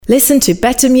Listen to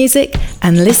better music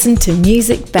and listen to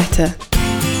music better.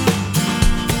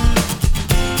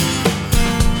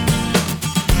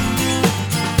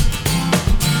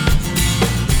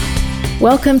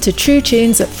 Welcome to True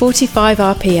Tunes at 45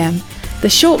 RPM, the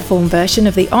short-form version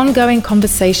of the ongoing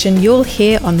conversation you'll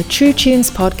hear on the True Tunes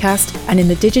podcast and in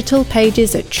the digital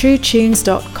pages at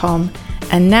truetunes.com.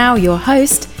 And now your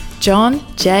host, John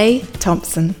J.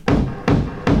 Thompson.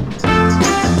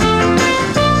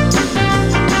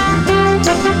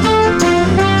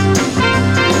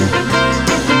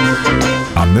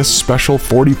 On this special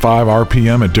 45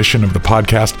 RPM edition of the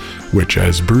podcast, which,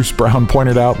 as Bruce Brown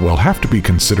pointed out, will have to be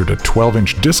considered a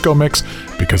 12-inch disco mix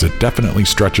because it definitely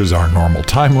stretches our normal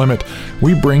time limit,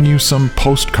 we bring you some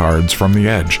postcards from the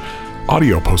Edge.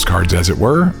 Audio postcards, as it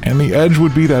were, and the Edge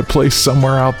would be that place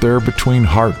somewhere out there between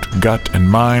heart, gut, and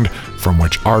mind from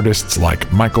which artists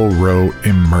like Michael Rowe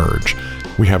emerge.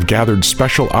 We have gathered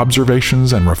special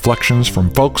observations and reflections from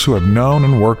folks who have known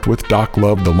and worked with Doc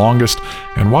Love the longest,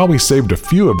 and while we saved a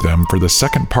few of them for the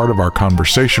second part of our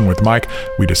conversation with Mike,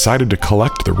 we decided to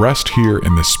collect the rest here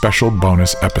in this special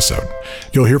bonus episode.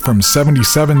 You'll hear from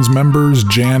 77's members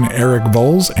Jan Eric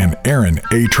Voles and Aaron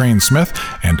A. Train Smith,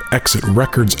 and Exit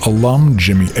Records alum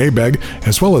Jimmy Abegg,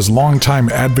 as well as longtime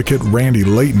advocate Randy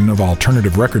Layton of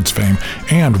Alternative Records fame,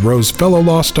 and Rowe's fellow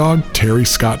lost dog Terry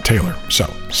Scott Taylor.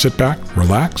 So, sit back,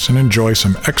 relax, and enjoy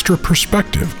some extra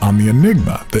perspective on the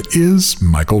enigma that is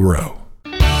Michael Rowe.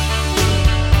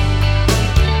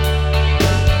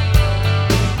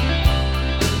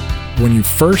 When you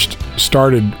first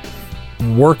started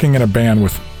working in a band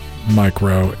with Mike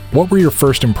Rowe, what were your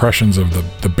first impressions of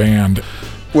the band?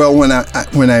 Well, when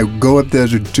I go up there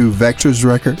to do Vector's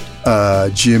record,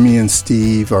 Jimmy and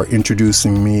Steve are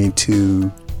introducing me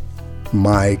to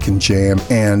Mike and Jam,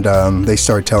 and they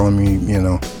start telling me,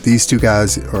 these two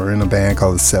guys are in a band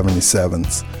called the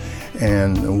 77s.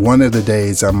 And one of the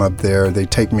days I'm up there, they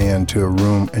take me into a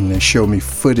room and they show me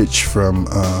footage from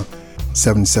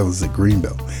 77s at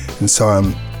Greenville. And so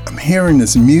I'm hearing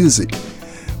this music,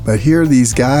 but here are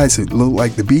these guys that look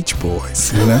like the Beach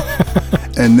Boys,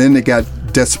 And then it got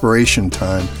Desperation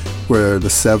Time, where the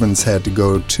Sevens had to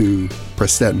go to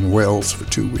Preston and Wells for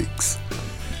 2 weeks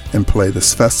and play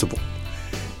this festival.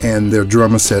 And their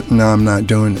drummer said, "No, I'm not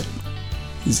doing it."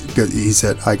 He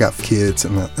said, "I got kids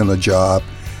and a job,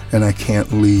 and I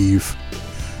can't leave."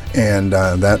 And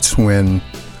that's when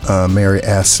Mary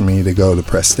asked me to go to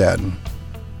Preston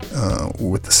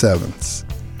with the Sevens,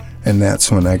 and that's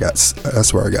where I got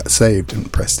saved in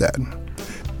Preston.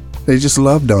 They just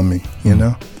loved on me,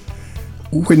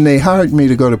 When they hired me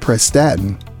to go to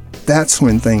Preston, that's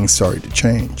when things started to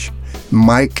change.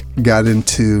 Mike got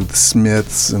into the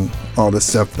Smiths and all this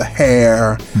stuff, the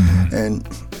hair, and,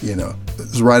 it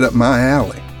was right up my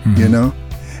alley,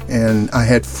 and I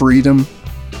had freedom.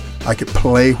 I could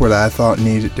play what I thought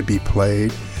needed to be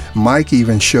played. Mike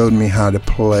even showed me how to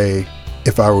play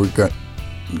if I were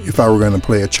going to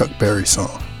play a Chuck Berry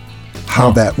song, how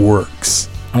that works.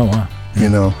 Oh, wow.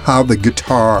 Yeah. How the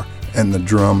guitar and the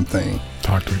drum thing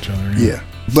talk to each other. Yeah.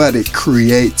 But it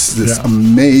creates this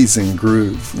amazing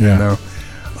groove,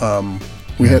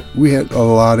 We had a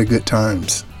lot of good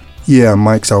times. Yeah,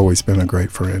 Mike's always been a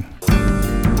great friend.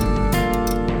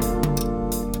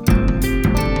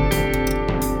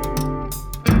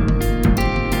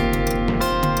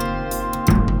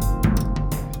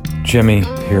 Jimmy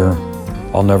here.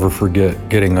 I'll never forget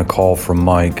getting a call from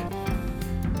Mike.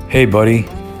 "Hey buddy,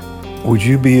 would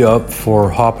you be up for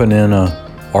hopping in a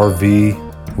RV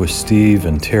with Steve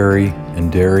and Terry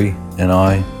and Derry and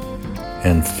I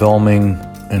and filming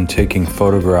and taking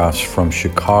photographs from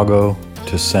Chicago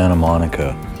to Santa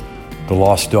Monica? The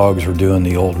Lost Dogs are doing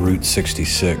the old Route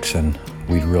 66 and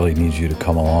we really need you to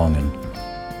come along."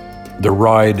 And the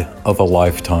ride of a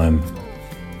lifetime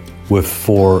with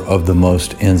 4 of the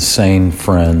most insane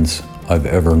friends I've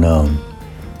ever known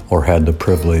or had the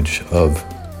privilege of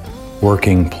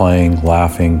working, playing,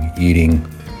 laughing, eating,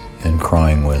 and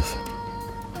crying with.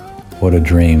 What a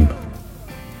dream.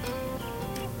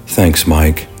 Thanks,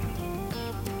 Mike.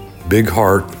 Big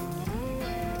heart,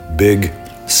 big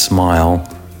smile,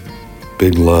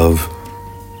 big love.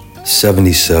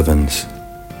 77s,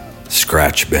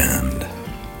 Scratch Band,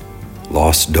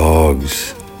 Lost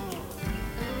Dogs,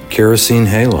 Kerosene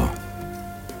Halo.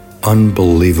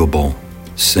 Unbelievable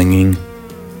singing,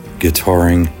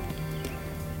 guitaring,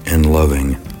 and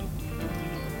loving.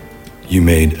 You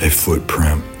made a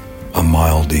footprint a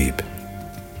mile deep.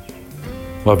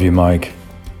 Love you, Mike.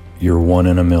 You're 1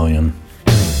 in a million.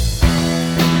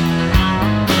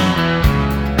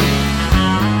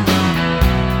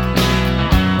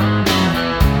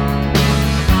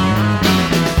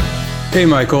 Hey,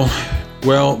 Michael.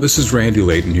 Well, this is Randy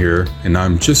Layton here, and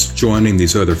I'm just joining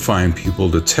these other fine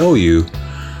people to tell you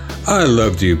I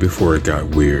loved you before it got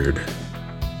weird.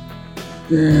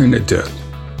 And it did.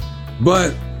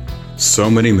 But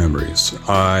so many memories.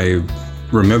 I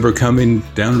remember coming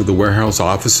down to the warehouse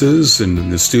offices and in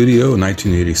the studio in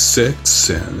 1986,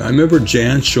 and I remember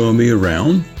Jan showing me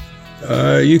around.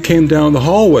 You came down the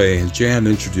hallway, and Jan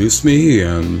introduced me,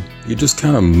 and you just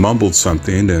kind of mumbled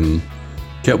something and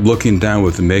kept looking down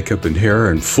with the makeup and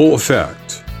hair in full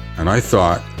effect. And I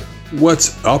thought,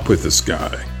 what's up with this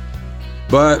guy?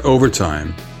 But over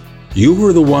time, you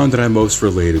were the one that I most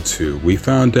related to. We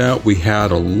found out we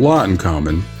had a lot in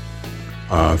common,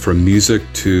 from music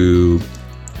to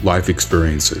life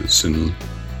experiences. And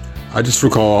I just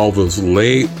recall all those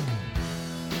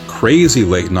crazy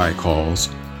late night calls,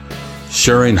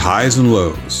 sharing highs and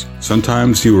lows.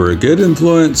 Sometimes you were a good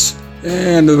influence,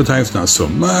 and other times not so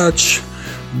much.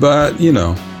 But, you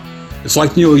know, it's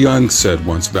like Neil Young said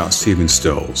once about Stephen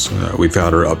Stills. We've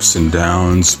had our ups and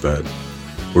downs, but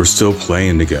we're still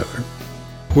playing together.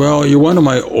 Well, you're one of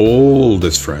my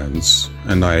oldest friends,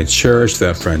 and I cherish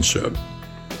that friendship.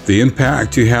 The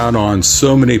impact you had on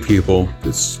so many people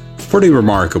is pretty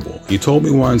remarkable. You told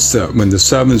me once that when the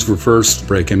Sevens were first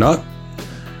breaking up,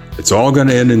 it's all going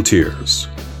to end in tears.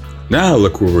 Now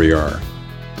look where we are.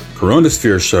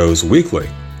 Coronasphere shows weekly,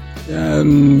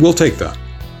 and we'll take that.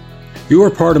 You were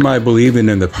part of my believing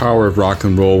in the power of rock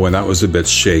and roll when that was a bit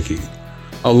shaky.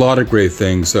 A lot of great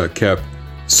things that kept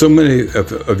so many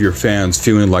of your fans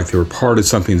feeling like they were part of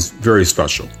something very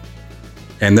special.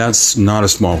 And that's not a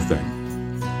small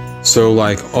thing. So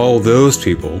like all those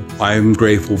people, I'm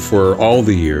grateful for all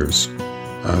the years.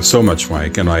 So much,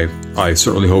 Mike, and I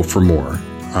certainly hope for more.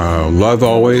 Love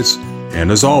always,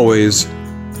 and as always,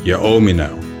 you owe me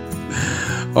now.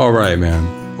 All right, man.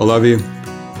 I love you.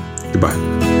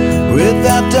 Goodbye.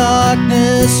 Without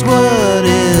darkness, what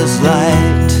is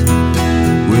light?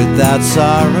 Without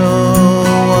sorrow,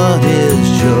 what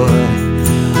is joy?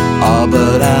 Oh,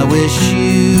 but I wish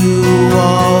you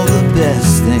all the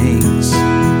best things.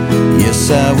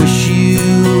 Yes, I wish you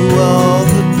all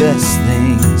the best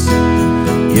things.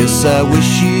 Yes, I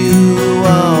wish you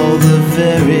all the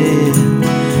very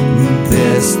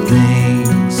best things.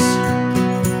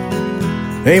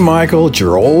 Hey Michael, it's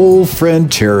your old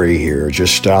friend Terry here,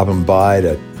 just stopping by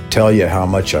to tell you how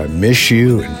much I miss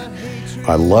you and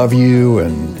I love you.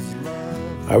 And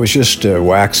I was just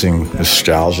waxing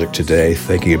nostalgic today,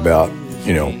 thinking about,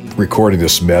 recording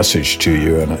this message to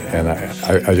you, and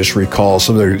I just recall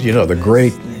some of the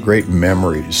great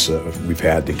memories we've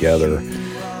had together.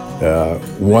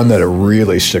 One that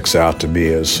really sticks out to me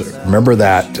is, remember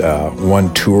that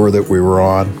one tour that we were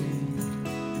on?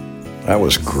 That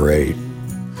was great.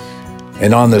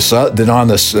 And on this,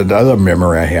 another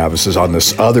memory I have is on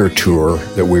this other tour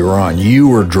that we were on. You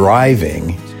were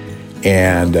driving,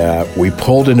 and we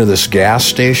pulled into this gas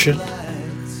station.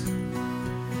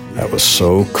 That was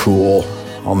so cool.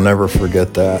 I'll never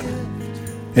forget that.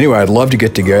 Anyway, I'd love to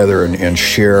get together and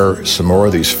share some more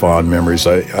of these fond memories.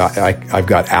 I've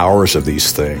got hours of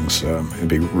these things. It'd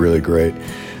be really great.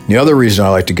 And the other reason I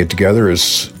like to get together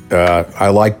is I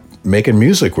like making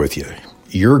music with you.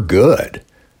 You're good.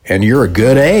 And you're a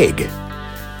good egg,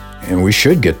 and we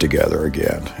should get together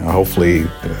again, hopefully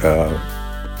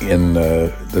in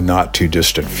the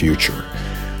not-too-distant future.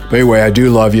 But anyway, I do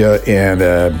love you,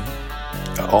 and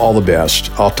all the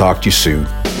best. I'll talk to you soon.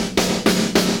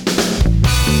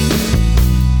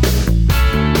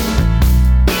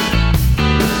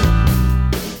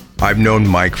 I've known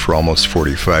Mike for almost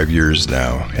 45 years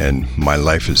now, and my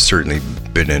life has certainly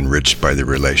been enriched by the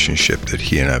relationship that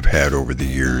he and I've had over the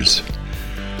years.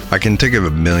 I can think of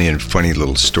a million funny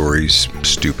little stories,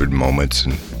 stupid moments,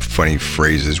 and funny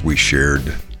phrases we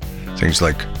shared. Things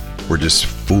like, we're just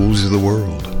fools of the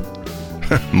world.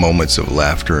 Moments of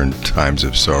laughter and times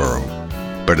of sorrow.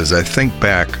 But as I think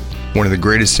back, one of the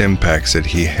greatest impacts that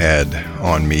he had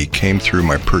on me came through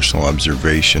my personal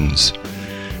observations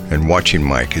and watching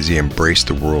Mike as he embraced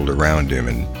the world around him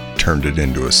and turned it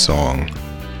into a song.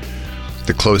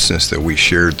 The closeness that we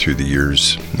shared through the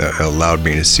years allowed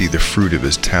me to see the fruit of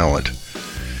his talent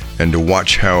and to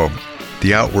watch how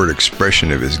the outward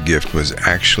expression of his gift was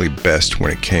actually best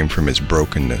when it came from his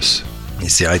brokenness. You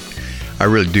see, I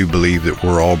really do believe that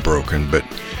we're all broken, but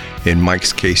in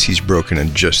Mike's case, he's broken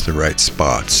in just the right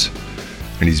spots,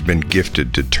 and he's been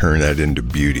gifted to turn that into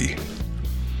beauty.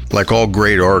 Like all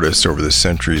great artists over the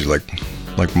centuries, like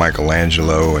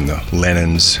Michelangelo and the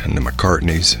Lennons and the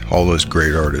McCartneys, all those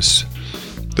great artists,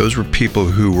 those were people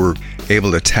who were able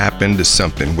to tap into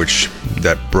something which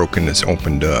that brokenness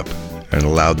opened up. and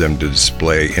allowed them to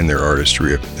display in their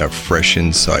artistry a fresh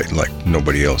insight like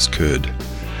nobody else could.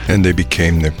 And they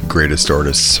became the greatest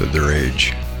artists of their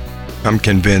age. I'm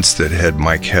convinced that had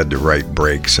Mike had the right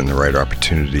breaks and the right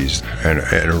opportunities and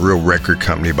a real record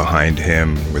company behind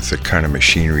him with the kind of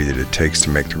machinery that it takes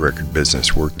to make the record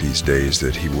business work these days,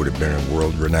 that he would have been a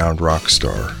world-renowned rock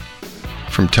star.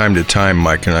 From time to time,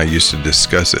 Mike and I used to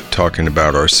discuss it, talking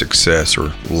about our success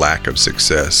or lack of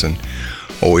success, and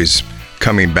always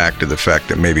coming back to the fact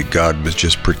that maybe God was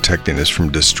just protecting us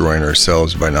from destroying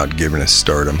ourselves by not giving us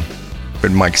stardom.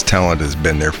 But Mike's talent has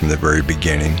been there from the very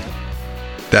beginning.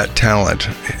 That talent,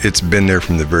 it's been there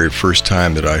from the very first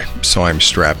time that I saw him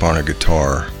strap on a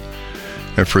guitar.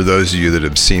 And for those of you that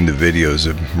have seen the videos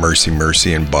of Mercy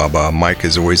Mercy and Baba, Mike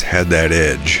has always had that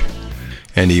edge.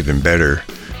 And even better,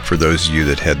 for those of you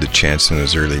that had the chance in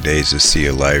those early days to see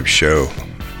a live show,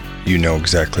 you know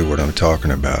exactly what I'm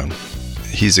talking about.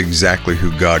 He's exactly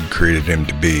who God created him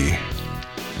to be.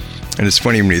 And it's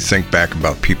funny when you think back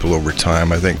about people over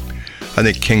time. I think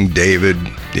King David,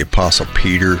 the Apostle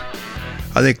Peter,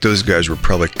 I think those guys were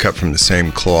probably cut from the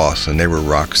same cloth, and they were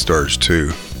rock stars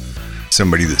too.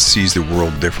 Somebody that sees the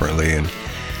world differently and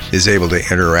is able to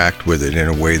interact with it in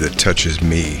a way that touches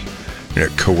me, and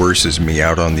it coerces me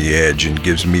out on the edge and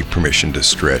gives me permission to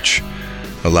stretch,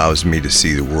 allows me to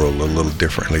see the world a little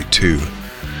differently too.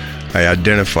 I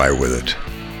identify with it.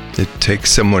 It takes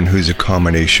someone who's a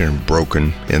combination of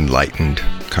broken, enlightened,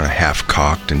 kind of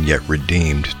half-cocked and yet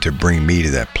redeemed to bring me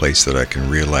to that place that I can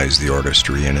realize the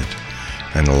artistry in it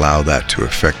and allow that to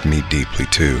affect me deeply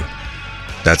too.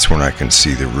 That's when I can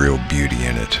see the real beauty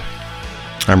in it.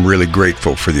 I'm really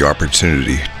grateful for the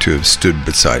opportunity to have stood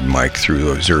beside Mike through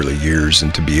those early years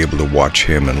and to be able to watch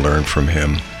him and learn from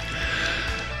him.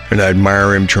 And I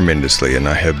admire him tremendously, and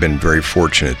I have been very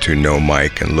fortunate to know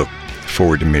Mike and look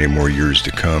forward to many more years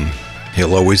to come.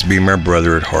 He'll always be my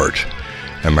brother at heart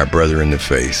and my brother in the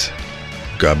faith.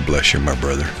 God bless you, my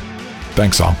brother.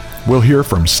 Thanks all. We'll hear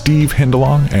from Steve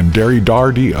Hindalong and Derry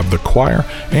Doherty of the choir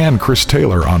and Chris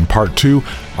Taylor on part 2.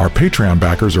 Our Patreon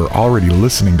backers are already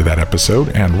listening to that episode,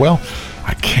 and well,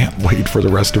 I can't wait for the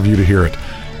rest of you to hear it.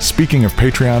 Speaking of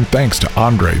Patreon, thanks to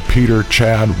Andre, Peter,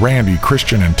 Chad, Randy,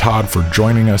 Christian, and Todd for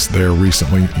joining us there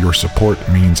recently. Your support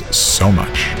means so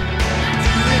much.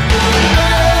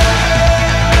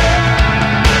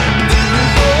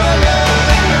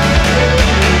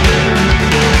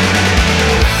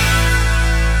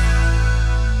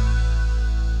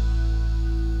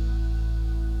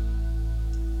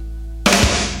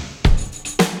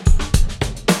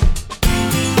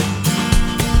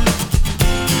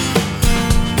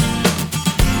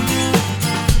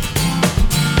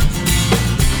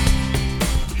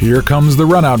 Here comes the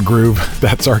run-out groove.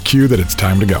 That's our cue that it's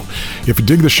time to go. If you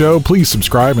dig the show, please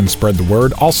subscribe and spread the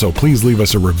word. Also, please leave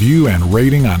us a review and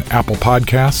rating on Apple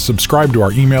Podcasts. Subscribe to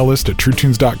our email list at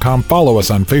TrueTunes.com. Follow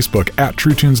us on Facebook at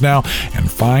TrueTunesNow,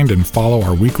 and find and follow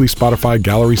our weekly Spotify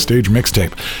Gallery Stage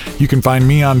mixtape. You can find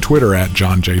me on Twitter at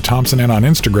John J. Thompson and on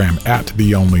Instagram at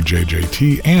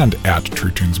TheOnlyJJT and at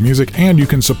TrueTunesMusic. And you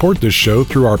can support this show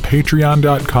through our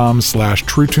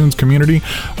Patreon.com/TrueTunes community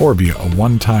or via a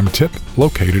one-time tip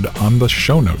located on the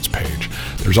show notes page.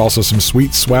 There's also some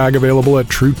sweet swag available at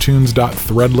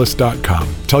truetunes.threadless.com.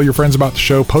 Tell your friends about the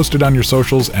show, post it on your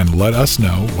socials, and let us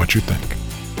know what you think.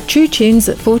 True Tunes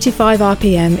at 45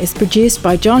 RPM is produced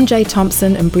by John J.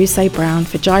 Thompson and Bruce A. Brown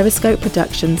for Gyroscope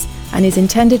Productions and is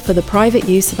intended for the private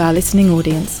use of our listening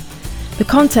audience. The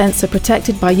contents are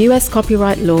protected by US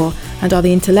copyright law and are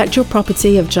the intellectual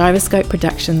property of Gyroscope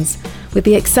Productions, with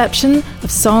the exception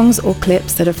of songs or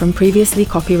clips that are from previously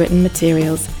copywritten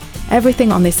materials.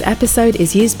 Everything on this episode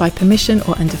is used by permission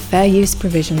or under fair use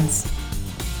provisions.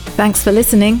 Thanks for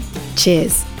listening.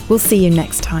 Cheers. We'll see you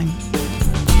next time.